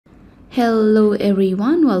Hello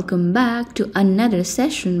everyone, welcome back to another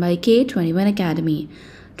session by K21 Academy.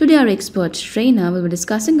 Today our expert trainer will be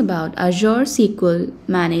discussing about Azure SQL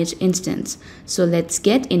Managed Instance. So let's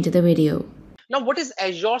get into the video. Now, what is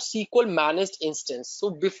Azure SQL Managed Instance? So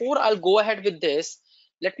before I'll go ahead with this,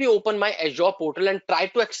 let me open my Azure portal and try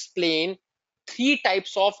to explain three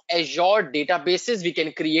types of Azure databases we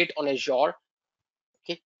can create on Azure.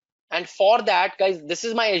 Okay, and for that, guys, this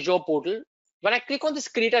is my Azure portal. When I click on this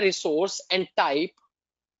create a resource and type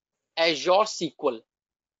Azure SQL,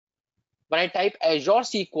 when I type Azure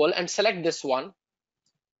SQL and select this one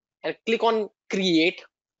and click on create,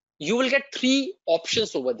 you will get three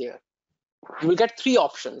options over there. You will get three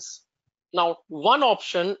options. Now, one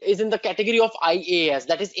option is in the category of IaaS,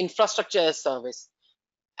 that is infrastructure as a service,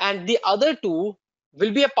 and the other two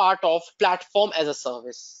will be a part of platform as a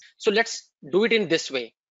service. So let's do it in this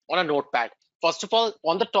way on a notepad. First of all,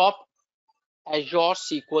 on the top, Azure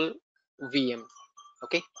SQL VM.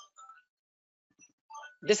 Okay,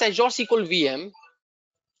 this Azure SQL VM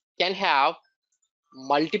can have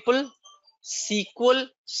multiple SQL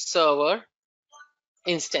Server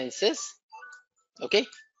instances. Okay,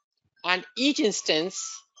 and each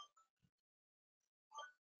instance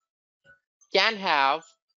can have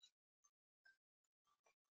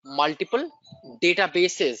multiple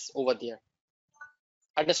databases over there.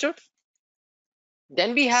 Understood?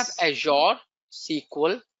 Then we have Azure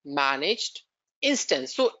SQL Managed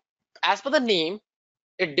Instance. So as per the name,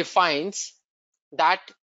 it defines that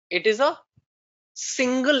it is a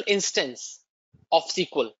single instance of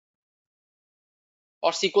SQL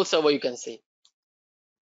or SQL Server, you can say,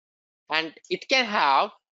 and it can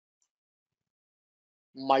have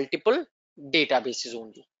multiple databases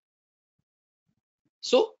only.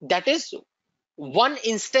 So that is one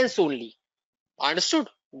instance only. Understood?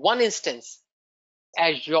 One instance.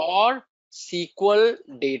 Azure SQL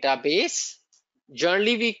Database.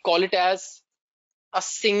 Generally, we call it as a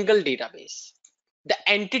single database. The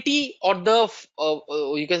entity or the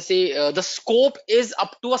you can say the scope is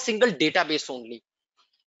up to a single database only.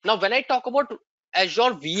 Now, when I talk about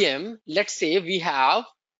Azure VM, let's say we have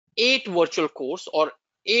 8 virtual cores or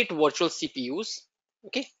 8 virtual CPUs.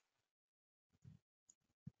 Okay,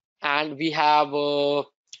 and we have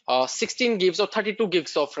 16 gigs or 32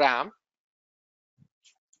 gigs of RAM.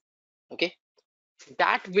 Okay,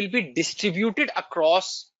 that will be distributed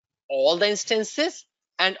across all the instances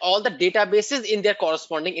and all the databases in their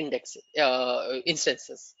corresponding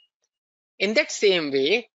instances. In that same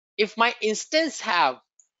way, if my instance have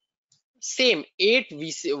same 8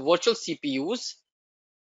 virtual CPUs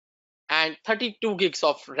and 32 gigs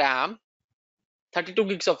of RAM,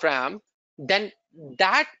 then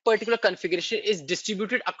that particular configuration is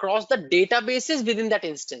distributed across the databases within that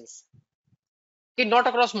instance. Okay, not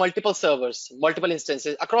across multiple servers, multiple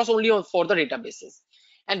instances, across only for the databases.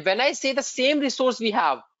 And when I say the same resource we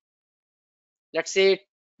have, let's say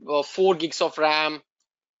 4 gigs of RAM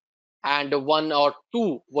and 1 or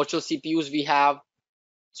 2 virtual CPUs we have.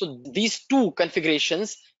 So these two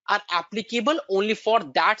configurations are applicable only for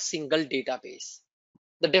that single database.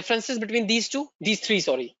 The differences between these three,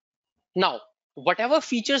 sorry. Now, whatever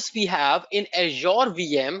features we have in Azure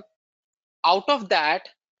VM, out of that,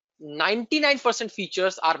 99%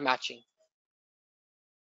 features are matching,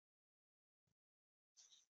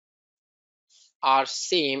 are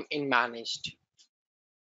same in managed.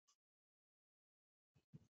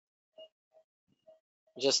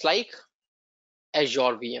 Just like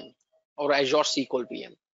Azure VM or Azure SQL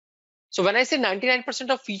VM. So when I say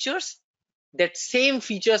 99% of features, that same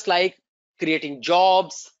features like creating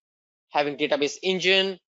jobs, having database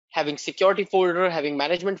engine, having security folder, having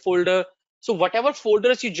management folder. So whatever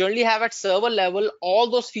folders you generally have at server level, all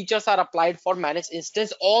those features are applied for managed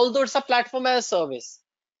instance, although it's a platform as a service.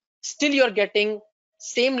 Still you're getting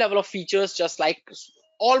same level of features, just like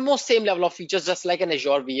almost same level of features, just like an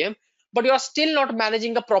Azure VM, but you're still not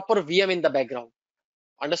managing a proper VM in the background.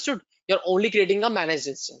 Understood? You're only creating a managed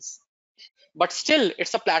instance, but still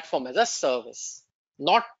it's a platform as a service,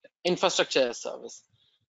 not infrastructure as a service.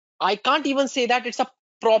 I can't even say that it's a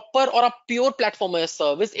proper or a pure platform as a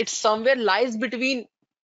service. It somewhere lies between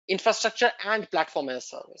infrastructure and platform as a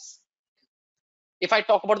service, if I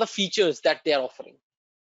talk about the features that they are offering.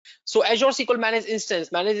 So Azure SQL Managed Instance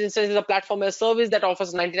is a platform as a service that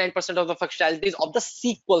offers 99% of the functionalities of the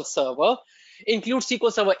SQL Server, includes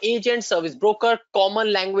SQL Server agent, service broker,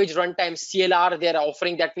 common language runtime CLR. They are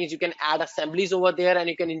offering. That means you can add assemblies over there and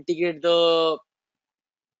you can integrate the,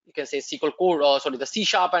 you can say, SQL code, or sorry, the C#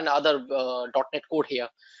 and other .NET code here.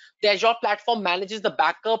 The Azure platform manages the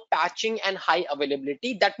backup, patching, and high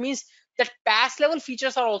availability. That means that PaaS level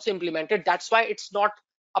features are also implemented. That's why it's not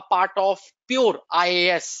a part of pure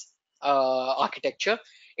IaaS architecture,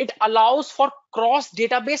 it allows for cross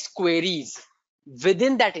database queries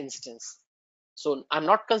within that instance. So I'm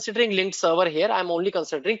not considering linked server here. I'm only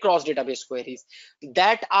considering cross database queries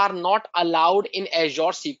that are not allowed in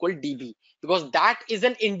Azure SQL DB, because that is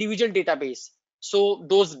an individual database. So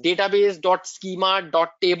those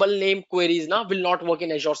database.schema.table name queries now will not work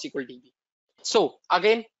in Azure SQL DB. So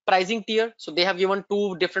again, pricing tier. So they have given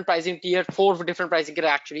two different pricing tier, four different pricing tier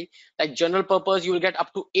actually. Like general purpose, you will get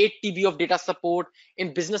up to 8 TB of data support.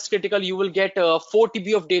 In business critical, you will get 4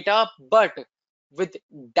 TB of data, but with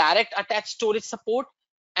direct attached storage support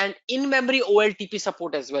and in-memory OLTP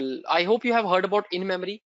support as well. I hope you have heard about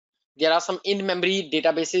in-memory. There are some in-memory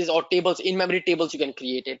databases or tables, in-memory tables you can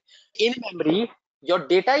create it. In-memory, your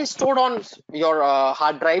data is stored on your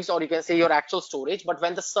hard drives, or you can say your actual storage, but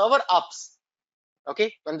when the server ups,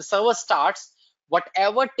 okay, when the server starts,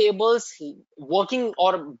 whatever tables working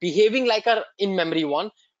or behaving like a in-memory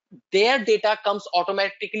one, their data comes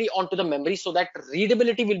automatically onto the memory, so that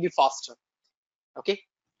readability will be faster. Okay,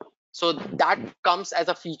 so that comes as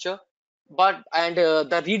a feature. But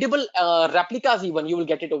the readable replicas, even you will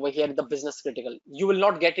get it over here in the business critical. You will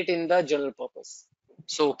not get it in the general purpose,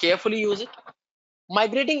 so carefully use it.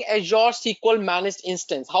 Migrating Azure SQL Managed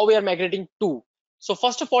Instance, how we are migrating to. So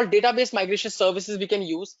first of all, database migration services we can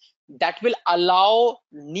use that will allow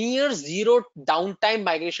near zero downtime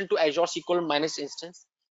migration to Azure SQL Managed Instance.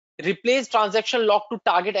 Replace transaction log to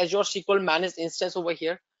target Azure SQL Managed Instance over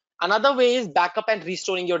here. Another way is backup and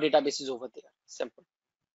restoring your databases over there. Simple.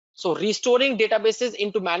 So restoring databases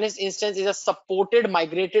into managed instance is a supported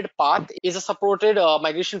migrated path, is a supported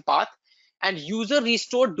migration path. And user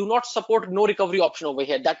restore do not support no recovery option over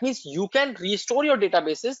here. That means you can restore your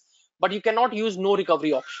databases, but you cannot use no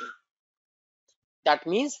recovery option. That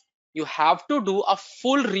means you have to do a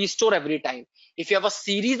full restore every time. If you have a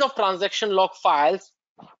series of transaction log files,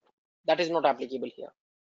 that is not applicable here.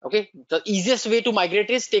 Okay, the easiest way to migrate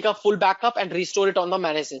is take a full backup and restore it on the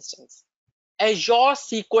managed instance. Azure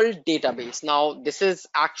SQL Database. Now, this is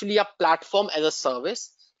actually a platform as a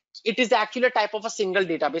service. It is actually a type of a single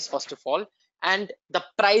database, first of all. And the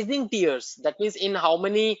pricing tiers, that means in how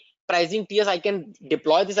many pricing tiers I can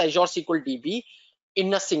deploy this Azure SQL DB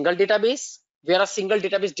in a single database, where a single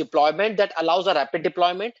database deployment that allows a rapid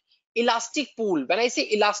deployment. Elastic pool. When I say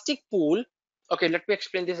elastic pool, okay, let me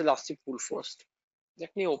explain this elastic pool first.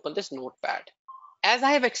 Let me open this notepad. As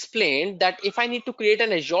I have explained that if I need to create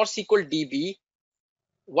an Azure SQL DB,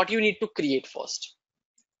 what you need to create first.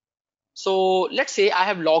 So let's say I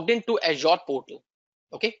have logged into Azure portal.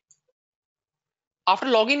 Okay. After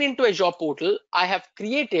logging into Azure portal, I have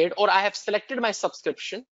created or I have selected my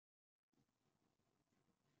subscription.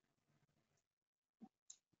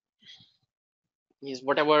 Is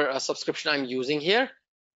whatever subscription I'm using here,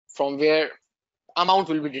 from where amount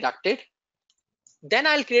will be deducted. Then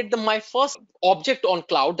I'll create my first object on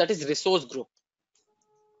cloud, that is resource group.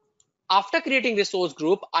 After creating resource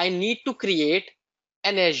group, I need to create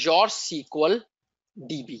an Azure SQL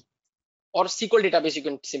DB or SQL database, you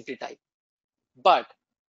can simply type. But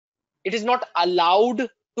it is not allowed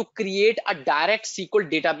to create a direct SQL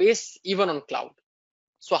database even on cloud.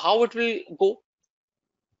 So how it will go,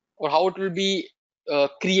 or how it will be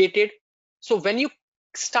created? So when you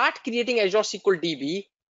start creating Azure SQL DB,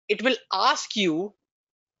 it will ask you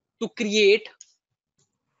to create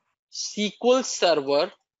SQL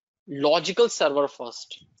Server logical server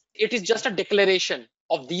first. It is just a declaration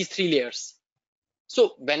of these three layers.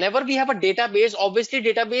 So whenever we have a database, obviously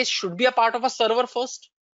database should be a part of a server first.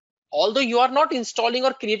 Although you are not installing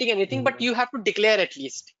or creating anything, but you have to declare at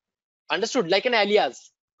least. Understood? Like an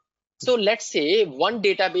alias. So let's say one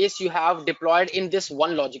database you have deployed in this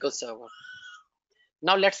one logical server.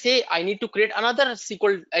 Now let's say I need to create another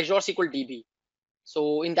SQL Azure SQL DB.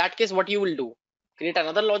 So in that case, what you will do? Create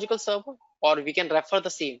another logical server, or we can refer the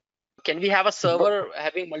same. Can we have a server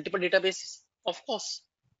having multiple databases? Of course,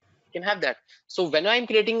 you can have that. So when I'm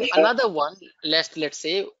creating another one, let's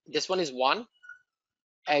say this one is one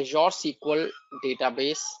Azure SQL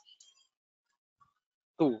Database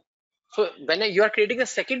 2. So when you are creating the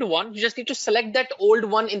second one, you just need to select that old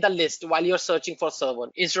one in the list while you're searching for server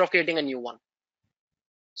instead of creating a new one.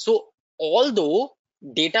 So although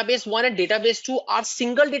database 1 and database 2 are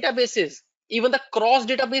single databases, even the cross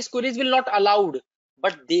database queries will not allowed,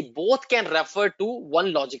 but they both can refer to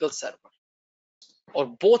one logical server, or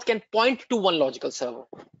both can point to one logical server.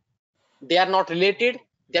 They are not related,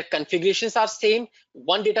 their configurations are same.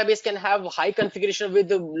 One database can have high configuration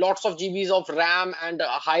with lots of GBs of RAM and a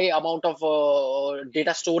high amount of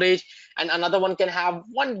data storage, and another one can have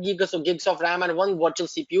 1 gigs of RAM and one virtual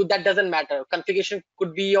CPU. That doesn't matter. Configuration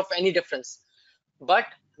could be of any difference, but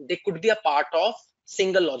they could be a part of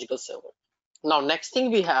single logical server. Now, next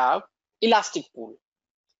thing we have elastic pool.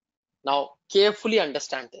 Now, carefully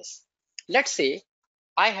understand this. Let's say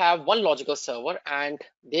I have one logical server and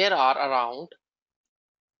there are around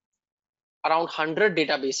 100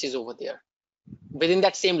 databases over there within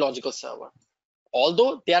that same logical server.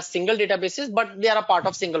 Although they are single databases, but they are a part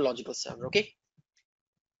of single logical server. Okay.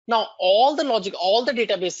 Now, all the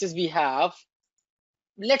databases we have,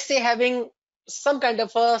 let's say having some kind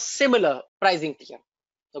of a similar pricing tier.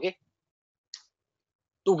 Okay.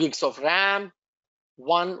 2 gigs of RAM,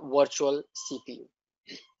 1 virtual CPU.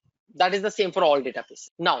 That is the same for all databases.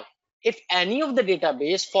 Now, if any of the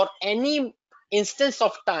database for any instance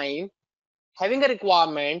of time having a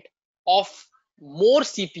requirement of more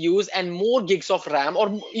CPUs and more gigs of RAM,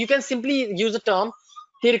 or you can simply use the term,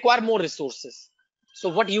 they require more resources. So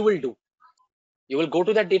what you will do? You will go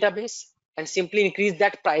to that database and simply increase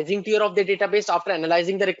that pricing tier of the database after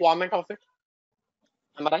analyzing the requirement of it.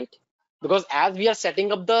 Am I right? Because as we are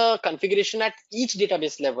setting up the configuration at each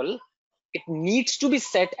database level, it needs to be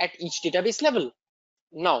set at each database level.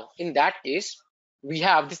 Now, in that case, we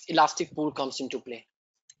have this elastic pool comes into play.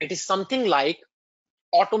 It is something like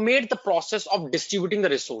automate the process of distributing the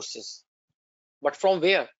resources. But from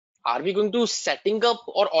where? Are we going to setting up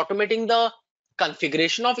or automating the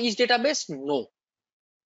configuration of each database? No.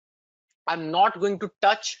 I'm not going to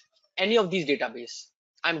touch any of these databases.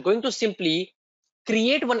 I'm going to simply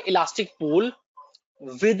create one elastic pool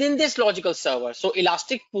within this logical server. So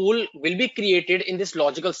elastic pool will be created in this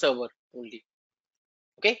logical server only.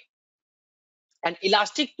 Okay. An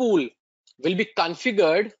elastic pool will be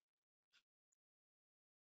configured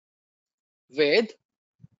with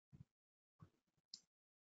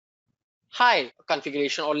high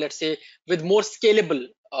configuration, or let's say with more scalable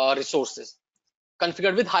resources,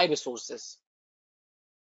 configured with high resources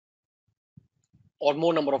or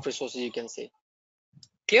more number of resources, you can say.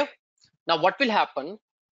 Clear? Now what will happen?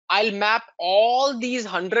 I'll map all these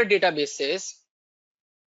 100 databases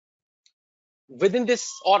within this,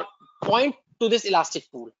 or point to this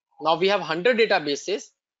elastic pool. Now we have 100 databases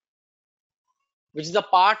which is a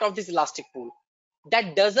part of this elastic pool.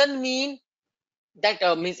 That doesn't mean that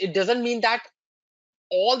it doesn't mean that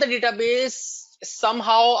all the database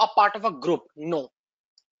somehow a part of a group. No,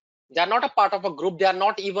 they are not a part of a group. They are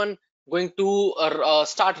not even going to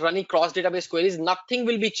start running cross database queries. Nothing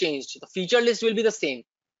will be changed. The feature list will be the same.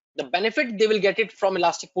 The benefit they will get it from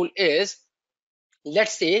elastic pool is,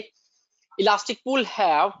 let's say elastic pool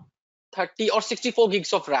have 30 or 64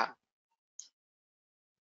 gigs of RAM.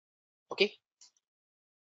 Okay,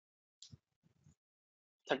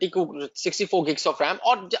 64 gigs of RAM,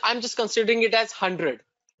 or I'm just considering it as 100.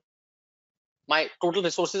 My total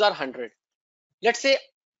resources are 100. Let's say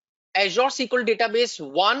Azure SQL Database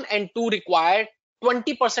 1 and 2 require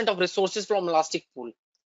 20% of resources from elastic pool.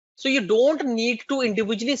 So you don't need to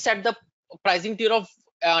individually set the pricing tier of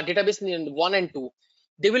database 1 and 2.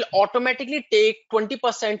 They will automatically take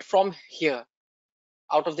 20% from here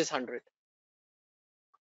out of this 100.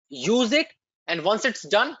 Use it, and once it's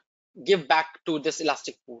done, give back to this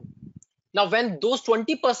elastic pool. Now, when those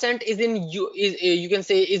 20% is in you can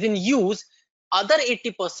say is in use, other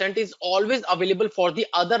 80% is always available for the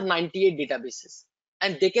other 98 databases,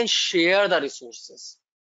 and they can share the resources.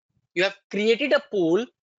 You have created a pool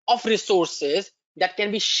of resources that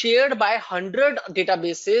can be shared by 100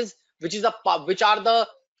 databases, which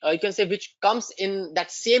comes in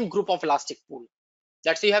that same group of elastic pool.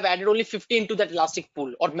 Let's say you have added only 50 into that elastic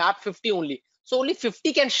pool, or map 50 only. So only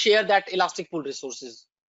 50 can share that elastic pool resources.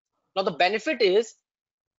 Now the benefit is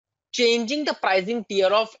changing the pricing tier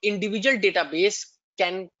of individual database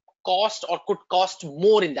can cost or could cost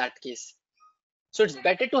more in that case. So it's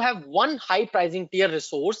better to have one high pricing tier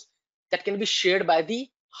resource that can be shared by the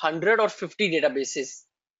 100 or 50 databases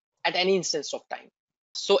at any instance of time.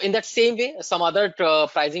 So in that same way, some other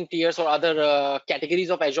pricing tiers or other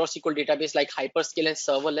categories of Azure SQL Database like hyperscale and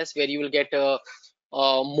serverless, where you will get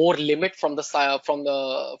more limit from the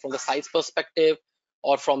size perspective,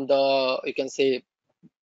 or from the, you can say,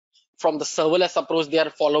 from the serverless approach they are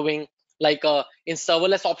following. Like in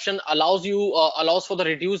serverless option allows for the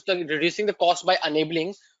reducing the cost by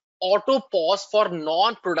enabling auto pause for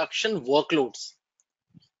non-production workloads.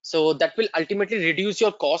 So that will ultimately reduce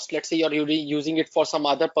your cost. Let's say you're using it for some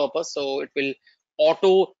other purpose, so it will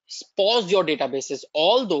auto pause your databases.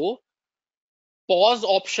 Although pause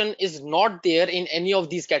option is not there in any of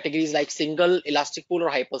these categories like single, elastic pool,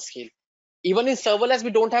 or hyperscale. Even in serverless, we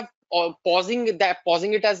don't have pausing it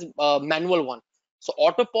as manual one. So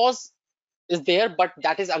auto pause is there, but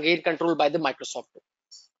that is again controlled by the Microsoft.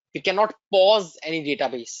 We cannot pause any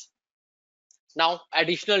database. Now,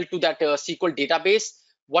 additional to that SQL database,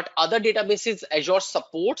 what other databases Azure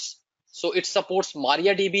supports? So it supports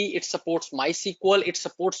MariaDB, it supports MySQL, it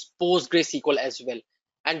supports PostgreSQL as well.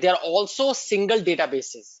 And they are also single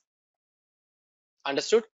databases.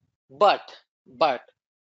 Understood? But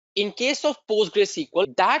in case of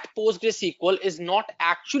PostgreSQL, that PostgreSQL is not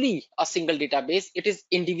actually a single database, it is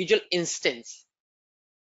individual instance.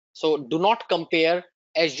 So do not compare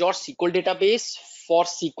Azure SQL Database for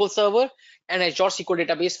SQL Server and Azure SQL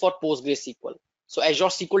Database for PostgreSQL. So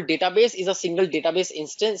Azure SQL Database is a single database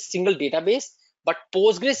instance, single database, but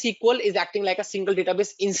PostgreSQL is acting like a single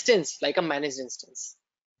database instance, like a managed instance.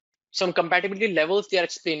 Some compatibility levels they are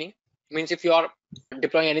explaining, means if you are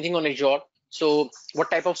deploying anything on Azure, so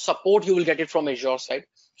what type of support you will get it from Azure side.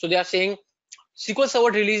 So they are saying SQL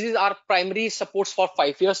Server releases are primary supports for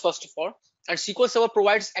 5 years, first of all, and SQL Server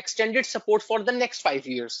provides extended support for the next 5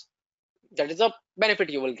 years. That is a benefit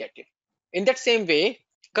you will get it. In that same way,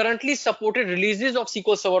 currently supported releases of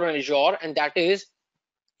SQL Server on Azure, and that is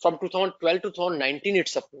from 2012 to 2019 it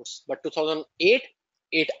supports, but 2008,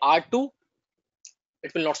 8R2,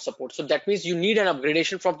 it will not support. So that means you need an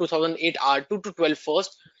upgradation from 2008 R2 to 12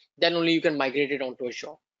 first, then only you can migrate it onto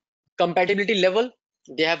Azure. Compatibility level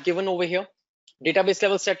they have given over here. Database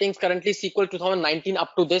level settings, currently SQL 2019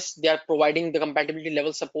 up to this, they are providing the compatibility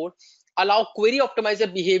level support. Allow query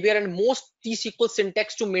optimizer behavior and most T-SQL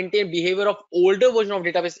syntax to maintain behavior of older version of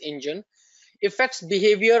database engine. Affects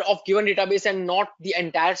behavior of given database and not the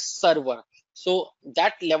entire server. So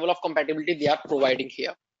that level of compatibility they are providing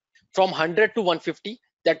here. From 100 to 150,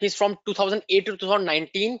 that means from 2008 to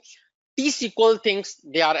 2019, T-SQL things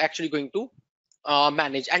they are actually going to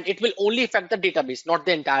manage, and it will only affect the database, not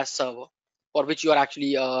the entire server for which you are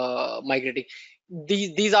actually migrating.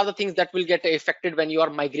 These are the things that will get affected when you are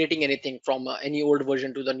migrating anything from any old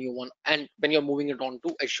version to the new one, and when you're moving it on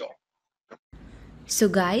to Azure. So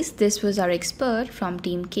guys, this was our expert from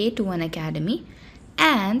team K21Academy,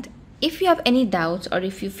 and if you have any doubts or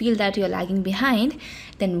if you feel that you're lagging behind,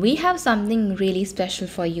 then we have something really special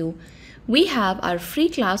for you. We have our free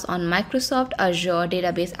class on Microsoft Azure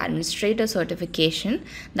Database Administrator certification,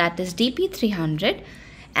 that is DP-300.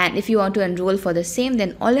 And if you want to enroll for the same,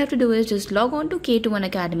 then all you have to do is just log on to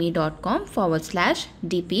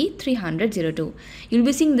k21academy.com/DP30002. You'll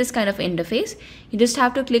be seeing this kind of interface. You just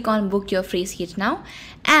have to click on book your free seat now.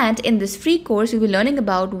 And in this free course, you'll be learning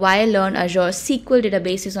about why learn Azure SQL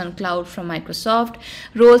databases on cloud from Microsoft,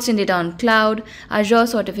 roles in data on cloud, Azure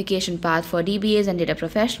certification path for DBAs and data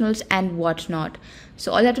professionals, and whatnot.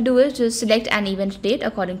 So all you have to do is just select an event date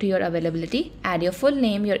according to your availability, add your full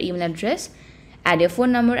name, your email address, add your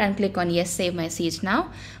phone number, and click on yes, save my seat now.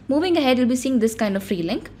 Moving ahead, you'll be seeing this kind of free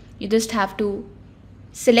link. You just have to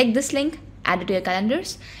select this link, add it to your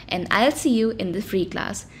calendars, and I'll see you in the free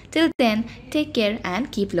class. Till then, take care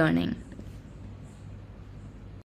and keep learning.